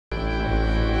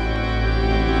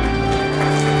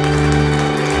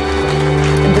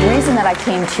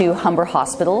came to Humber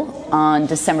Hospital on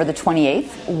December the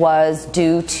 28th was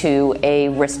due to a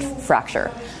wrist fracture.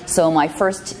 So my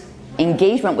first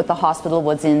engagement with the hospital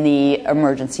was in the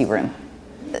emergency room.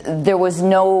 There was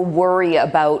no worry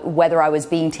about whether I was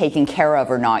being taken care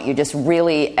of or not. You just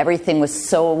really, everything was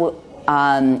so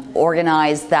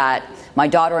organized that my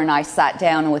daughter and I sat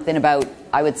down, and within about,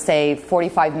 I would say,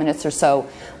 45 minutes or so,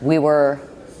 we were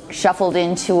shuffled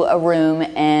into a room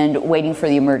and waiting for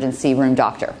the emergency room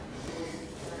doctor.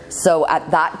 So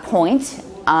at that point,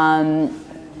 I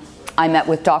met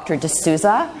with Dr.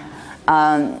 D'Souza,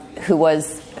 who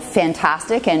was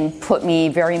fantastic and put me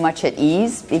very much at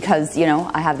ease because, you know,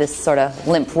 I have this sort of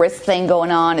limp wrist thing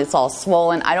going on. It's all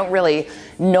swollen. I don't really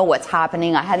know what's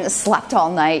happening. I hadn't slept all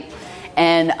night.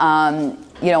 And,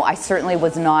 you know, I certainly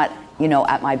was not, you know,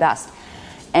 at my best.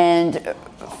 And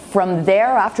from there,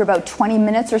 after about 20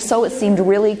 minutes or so, it seemed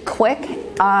really quick.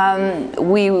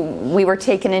 We were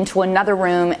taken into another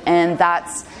room, and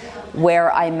that's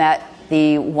where I met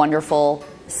the wonderful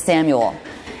Samuel.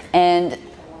 And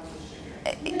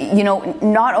you know,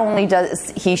 not only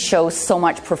does he show so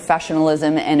much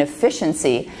professionalism and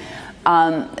efficiency,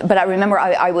 but I remember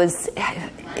I was,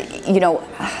 you know,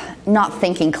 not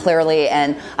thinking clearly,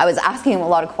 and I was asking him a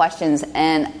lot of questions,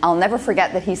 and I'll never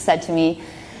forget that he said to me,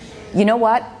 you know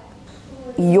what,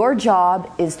 your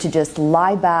job is to just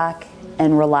lie back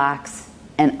and relax,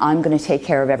 and I'm going to take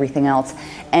care of everything else.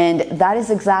 And that is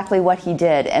exactly what he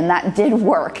did, and that did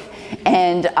work.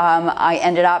 And I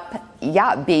ended up,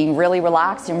 yeah, being really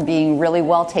relaxed and being really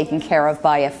well taken care of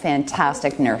by a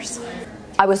fantastic nurse.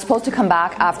 I was supposed to come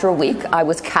back after a week. I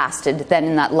was casted then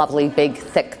in that lovely big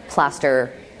thick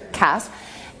plaster cast.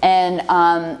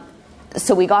 And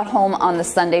so we got home on the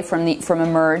Sunday from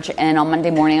Emerge, and on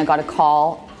Monday morning I got a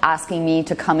call asking me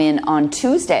to come in on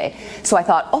Tuesday. So I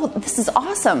thought, oh, this is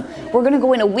awesome. We're going to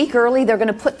go in a week early. They're going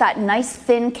to put that nice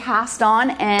thin cast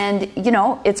on, and you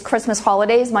know, it's Christmas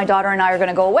holidays. My daughter and I are going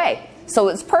to go away. So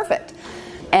it's perfect.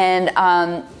 And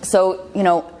so, you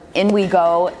know, in we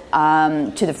go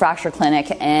to the fracture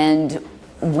clinic, and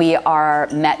we are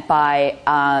met by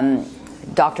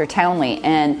Dr. Townley.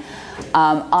 And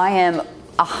I am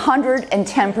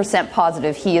 110%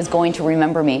 positive he is going to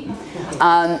remember me.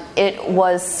 It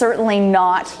was certainly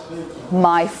not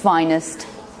my finest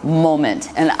moment,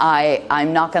 and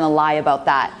I'm not going to lie about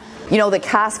that. You know, the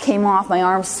cast came off, my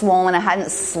arm's swollen, I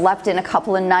hadn't slept in a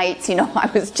couple of nights, you know,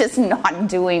 I was just not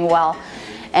doing well.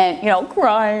 And, you know,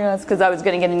 crying, that's because I was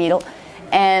going to get a needle.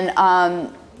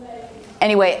 And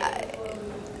anyway,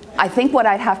 I think what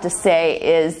I'd have to say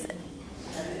is,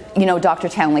 you know, Dr.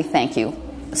 Townley, thank you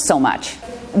so much.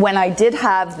 When I did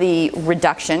have the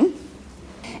reduction,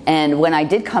 and when I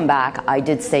did come back, I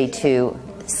did say to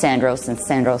Sandros, and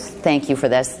Sandros, thank you for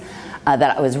this,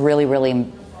 that I was really, really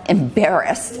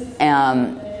embarrassed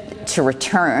to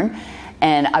return.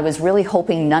 And I was really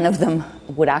hoping none of them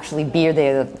would actually be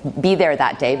there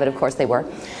that day, but of course they were.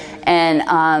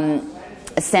 And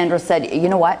Sandra said, you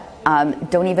know what,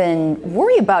 don't even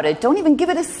worry about it. Don't even give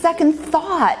it a second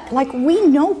thought. Like, we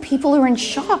know people are in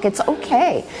shock. It's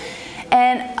okay.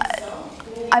 And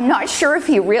I'm not sure if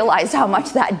he realized how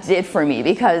much that did for me,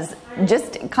 because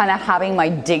just kind of having my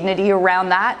dignity around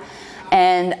that,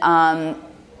 and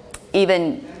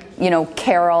even, you know,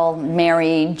 Carol,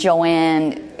 Mary,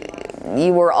 Joanne,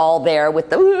 you were all there with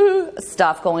the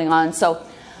stuff going on. So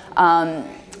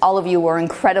all of you were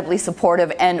incredibly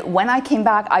supportive. And when I came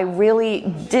back, I really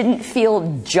didn't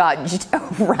feel judged,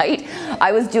 right?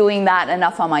 I was doing that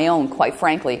enough on my own, quite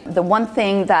frankly. The one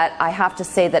thing that I have to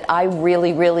say that I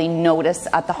really, really notice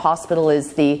at the hospital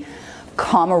is the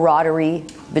camaraderie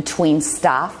between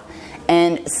staff.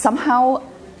 And somehow,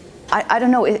 I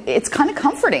don't know, it's kind of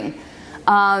comforting.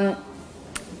 And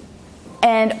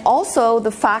also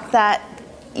the fact that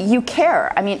you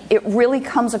care. I mean, it really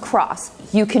comes across.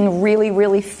 You can really,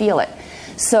 really feel it.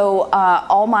 So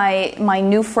all my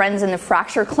new friends in the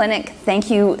fracture clinic,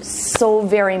 thank you so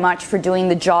very much for doing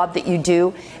the job that you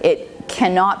do. It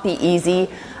cannot be easy.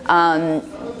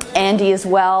 Andy as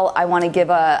well, I want to give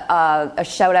a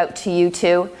shout out to you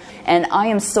too. And I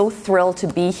am so thrilled to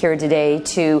be here today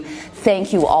to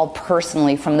thank you all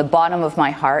personally from the bottom of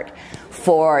my heart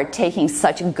for taking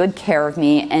such good care of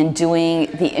me and doing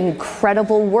the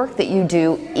incredible work that you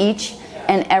do each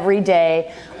and every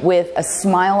day with a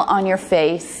smile on your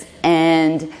face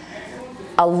and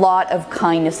a lot of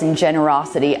kindness and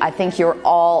generosity. I think you're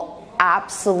all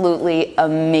absolutely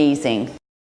amazing.